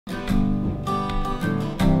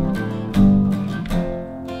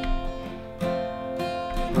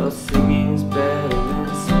Well, singing's better than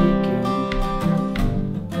speaking.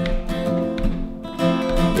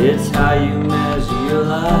 It's how you measure your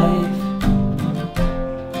life.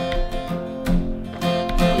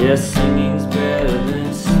 Yes, singing's better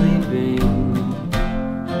than sleeping,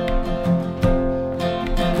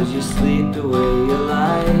 'cause you sleep away your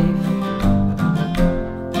life.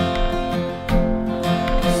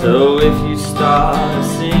 So if you start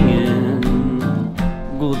singing.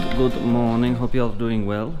 Good morning, hope you all are doing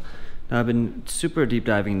well. Now, I've been super deep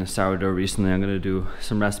diving into sourdough recently. I'm gonna do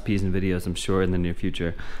some recipes and videos, I'm sure, in the near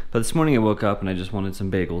future. But this morning I woke up and I just wanted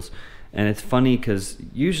some bagels. And it's funny because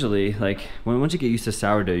usually, like, once you get used to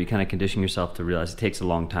sourdough, you kind of condition yourself to realize it takes a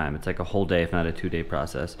long time. It's like a whole day, if not a 2-day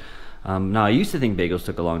process. Now, I used to think bagels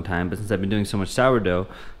took a long time, but since I've been doing so much sourdough,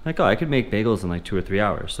 I'm like, oh, I could make bagels in like 2 or 3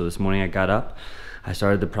 hours. So this morning I got up, I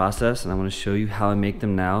started the process, and I want to show you how I make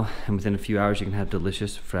them now. And within a few hours, you can have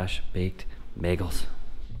delicious, fresh, baked bagels.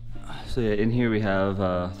 So yeah, in here we have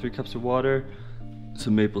 3 cups of water,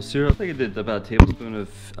 some maple syrup. I think I did about a tablespoon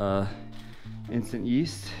of instant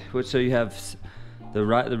yeast, which so you have the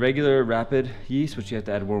regular rapid yeast, which you have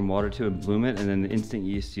to add warm water to and bloom it, and then the instant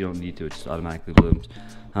yeast you don't need to, it just automatically blooms.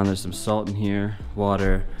 There's some salt in here,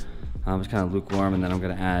 water. It's kind of lukewarm, and then I'm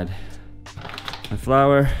gonna add my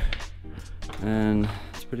flour. And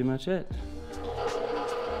that's pretty much it.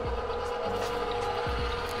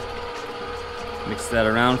 Mix that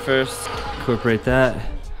around first, incorporate that.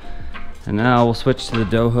 And now we'll switch to the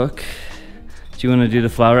dough hook. Do you want to do the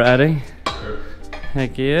flour adding? Sure.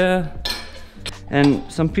 Heck yeah. And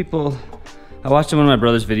some people, I watched one of my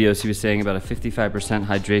brother's videos, he was saying about a 55%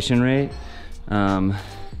 hydration rate.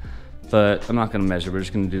 But I'm not gonna measure, we're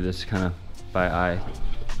just gonna do this kind of by eye.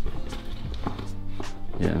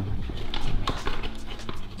 Yeah.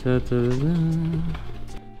 Okay,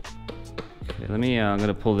 I'm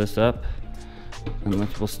gonna pull this up, and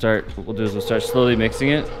what we'll do is we'll start slowly mixing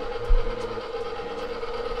it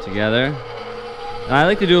together. And I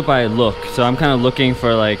like to do it by look, so I'm kind of looking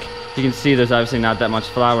for, like, you can see there's obviously not that much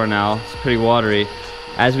flour now, it's pretty watery.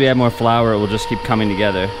 As we add more flour, it will just keep coming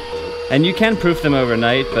together. And you can proof them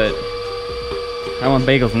overnight, but I want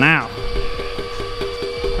bagels now.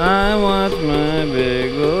 I want my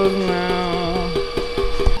bagels now.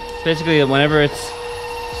 Basically, whenever it's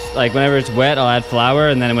wet, I'll add flour,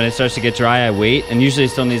 and then when it starts to get dry, I wait. And usually it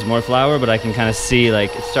still needs more flour, but I can kind of see,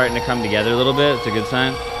 like, it's starting to come together a little bit. It's a good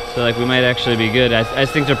sign. So, like, we might actually be good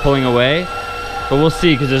as things are pulling away. But we'll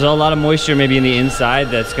see, because there's a lot of moisture maybe in the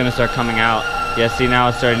inside that's gonna start coming out. Yeah, see, now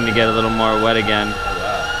it's starting to get a little more wet again.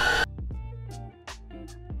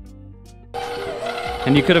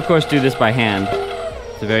 And you could, of course, do this by hand.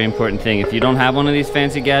 It's a very important thing. If you don't have one of these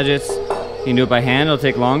fancy gadgets, you can do it by hand. It'll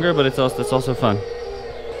take longer, but it's also fun.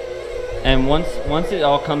 And once it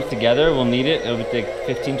all comes together, we'll knead it. It'll take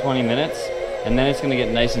 15-20 minutes, and then it's gonna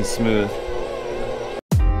get nice and smooth.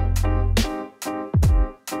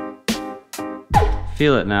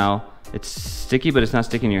 Feel it now. It's sticky, but it's not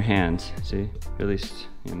sticking in your hands. See, or at least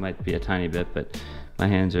it might be a tiny bit, but my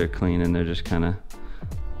hands are clean and they're just kind of,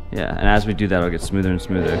 yeah. And as we do that, it'll get smoother and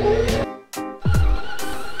smoother.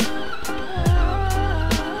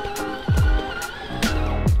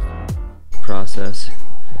 Process.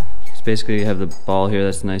 So basically you have the ball here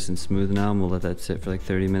that's nice and smooth now, and we'll let that sit for like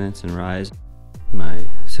 30 minutes and rise. My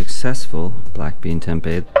successful black bean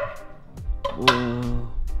tempeh. Whoa.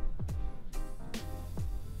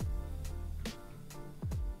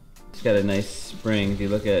 It's got a nice spring. If you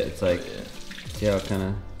look at it, it's like, see how it kind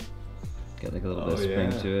of got like a little bit of spring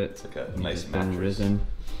to it. It's like a nice mattress. Risen.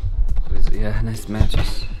 Yeah, nice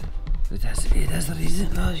mattress. It has a reason.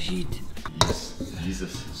 Oh shit.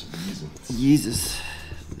 Jesus is reason. Jesus.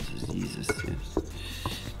 This is Jesus. Yeah.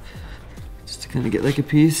 Just to kind of get like a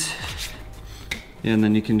piece. Yeah, and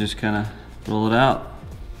then you can just kind of roll it out.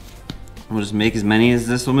 We'll just make as many as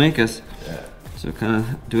this will make us. Yeah. So kind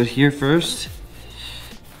of do it here first.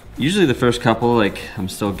 Usually the first couple, like, I'm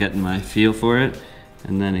still getting my feel for it,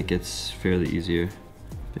 and then it gets fairly easier.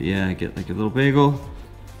 But yeah, I get like a little bagel,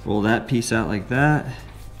 roll that piece out like that.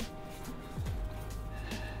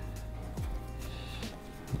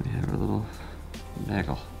 We have our little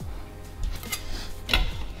bagel.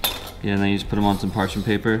 Yeah, and then you just put them on some parchment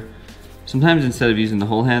paper. Sometimes instead of using the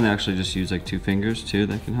whole hand, I actually just use like 2 fingers too,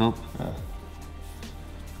 that can help.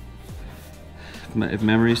 If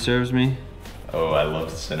memory serves me. Oh, I love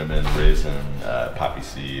cinnamon, raisin, poppy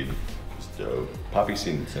seed. It's dope. Poppy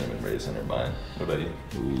seed and cinnamon raisin are mine. What about you?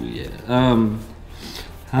 Ooh, yeah. I'm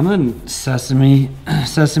on sesame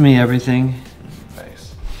everything.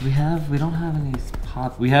 Nice. We don't have any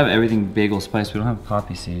we have everything bagel spice, we don't have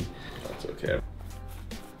poppy seed. That's okay.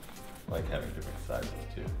 I like having different sizes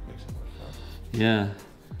too. too. Makes it more fun. Yeah.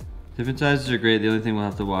 Different sizes are great. The only thing we'll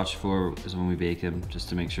have to watch for is when we bake them, just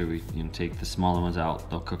to make sure we take the smaller ones out.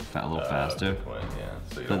 They'll cook a little faster. Good point, yeah.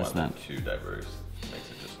 So you But don't it's want them not- too diverse. It makes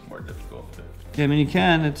it just more difficult. Yeah, I mean you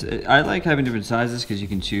can. I like having different sizes because you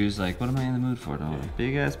can choose like, what am I in the mood for? Do I want a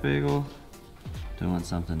big ass bagel? Do I want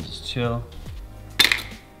something just chill?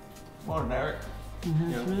 Morning, Eric.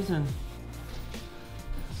 It's risen.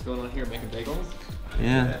 What's going on here, making bagels?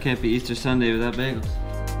 Yeah, can't be Easter Sunday without bagels.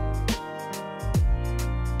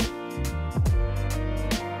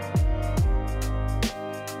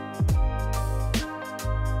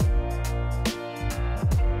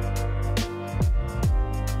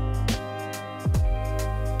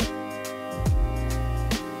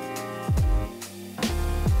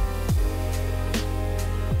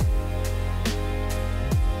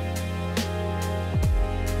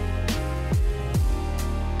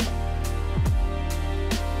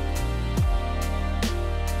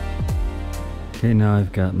 Okay, now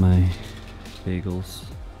I've got my bagels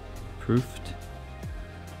proofed.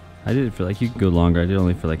 I did it for like, you could go longer. I did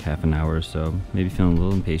only for like half an hour or so. Maybe feeling a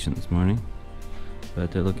little impatient this morning.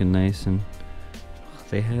 But they're looking nice and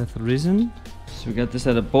they have risen. So we got this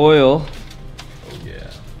at a boil. Oh yeah.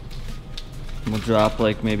 We'll drop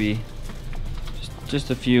like maybe just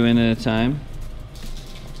a few in at a time.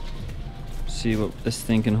 See what this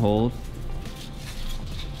thing can hold.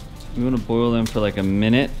 We want to boil them for like a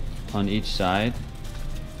minute on each side.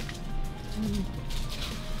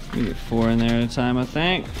 We get 4 in there at a time, I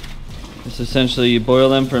think. It's essentially you boil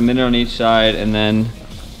them for a minute on each side, and then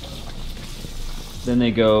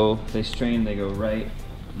they strain, they go right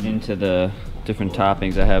into the different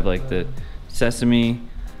toppings. I have like the sesame,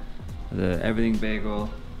 the everything bagel,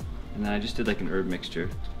 and then I just did like an herb mixture.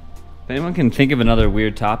 If anyone can think of another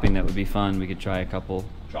weird topping that would be fun, we could try a couple.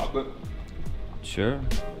 Chocolate? Sure.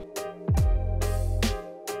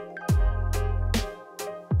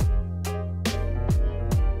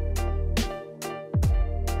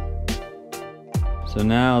 So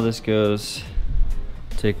now this goes,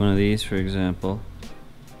 take one of these for example,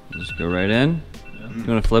 just go right in. Yeah. You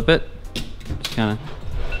want to flip it? Just kind of.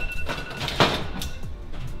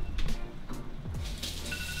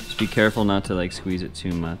 Just be careful not to like squeeze it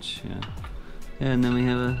too much, yeah. And then we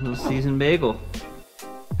have a little seasoned bagel.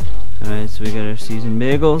 Alright, so we got our seasoned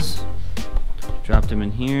bagels. Dropped them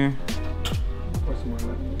in here. Pour some more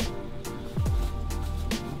lemon.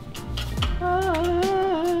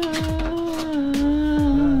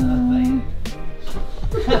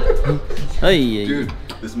 Hey, Dude,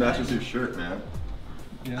 this matches your shirt, man.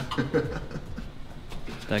 Yeah.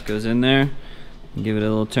 that goes in there. Give it a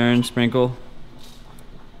little turn, sprinkle.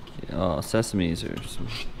 Oh, sesames are some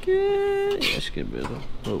good. Yeah, should get a bit of.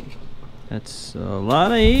 Whoa, that's a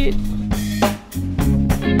lot of heat.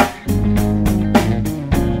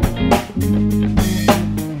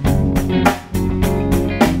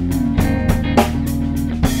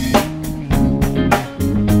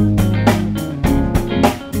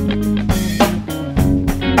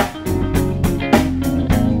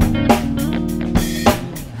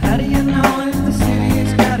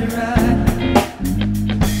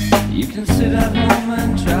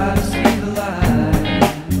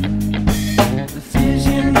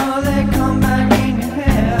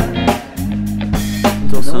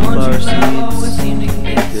 Sunflower seeds,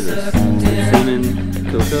 cinnamon,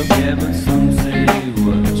 cocoa. Yeah, but some say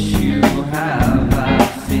what you have. I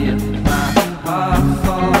feel my heart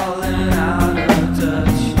falling out of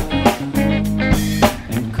touch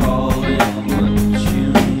and calling what you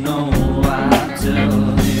know. I tell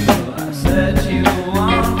you, I said you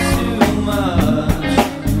want too much.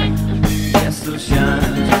 Yes, so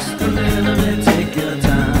shine just a little bit, take your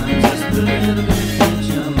time, just a little bit, put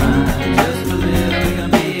your mind, just a little,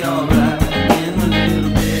 gonna be alright in a little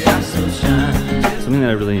bit. I so shine. Something that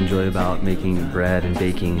I really enjoy about making bread and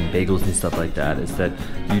baking bagels and stuff like that is that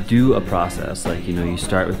you do a process. Like, you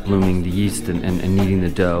start with blooming the yeast and kneading the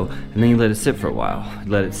dough, and then you let it sit for a while.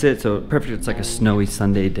 You let it sit, so perfect, it's like a snowy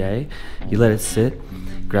Sunday day. You let it sit,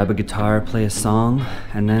 grab a guitar, play a song,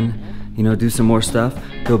 and then do some more stuff,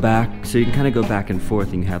 go back. So you can kind of go back and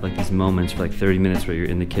forth, and you have like these moments for like 30 minutes where you're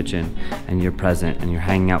in the kitchen and you're present and you're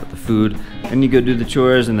hanging out with the food. Then you go do the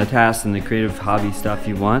chores and the tasks and the creative hobby stuff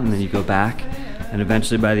you want, and then you go back, and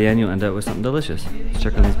eventually by the end you'll end up with something delicious. Let's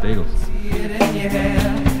check on these bagels.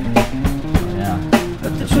 Yeah.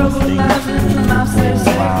 The trouble lies in the mouth says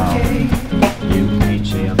You green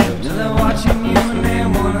shea on those. they're watching you and they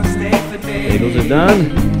wanna stay for days. Bagels are done.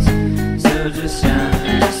 So just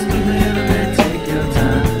shine, just a little bit, take your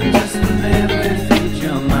time, just a little bit, feed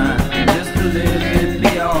your mind, just a little bit,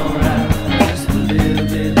 be alright, just a little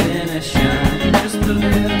bit, then it shine, just a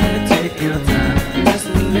little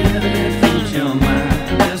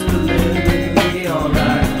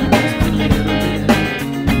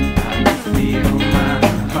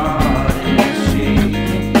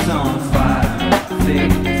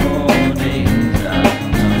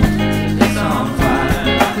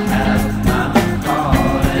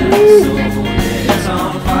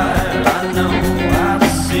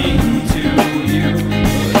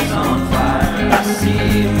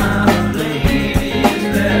see my lady is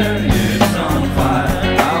there. It's on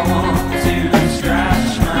fire. I want to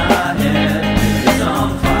scratch my head. It's on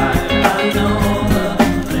fire. I know the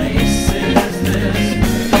place is this.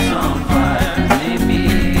 It's on fire. Maybe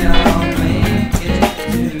I'll make it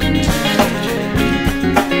today.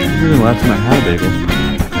 This is the last time I had a bagel.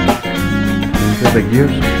 It feels like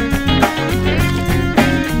years.